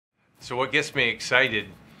So what gets me excited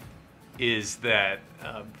is that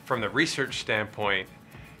from the research standpoint,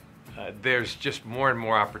 there's just more and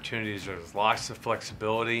more opportunities. There's lots of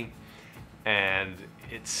flexibility, and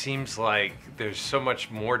it seems like there's so much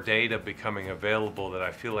more data becoming available that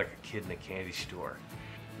I feel like a kid in a candy store.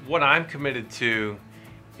 What I'm committed to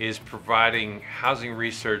is providing housing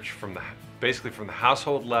research basically from the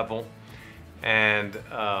household level, and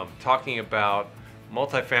talking about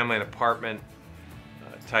multifamily and apartment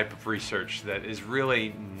type of research that is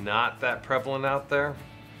really not that prevalent out there.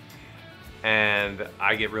 And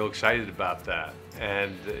I get real excited about that.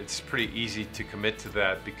 And it's pretty easy to commit to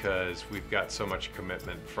that because we've got so much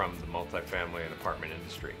commitment from the multifamily and apartment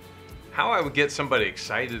industry. How I would get somebody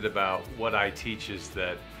excited about what I teach is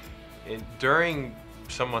that during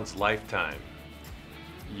someone's lifetime,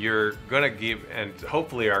 you're going to give, and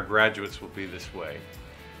hopefully our graduates will be this way,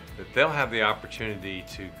 that they'll have the opportunity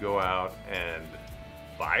to go out and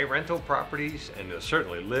buy rental properties, and they'll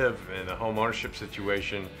certainly live in a home ownership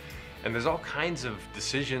situation. And there's all kinds of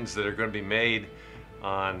decisions that are going to be made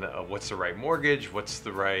on what's the right mortgage, what's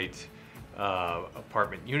the right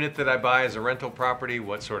apartment unit that I buy as a rental property,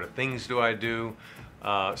 what sort of things do I do.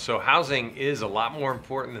 So housing is a lot more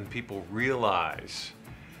important than people realize.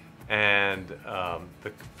 And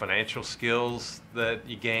the financial skills that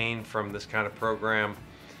you gain from this kind of program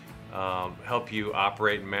help you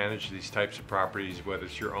operate and manage these types of properties, whether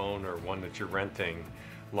it's your own or one that you're renting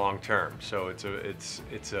long term. So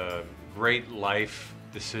it's a great life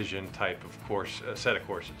decision type of set of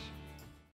courses.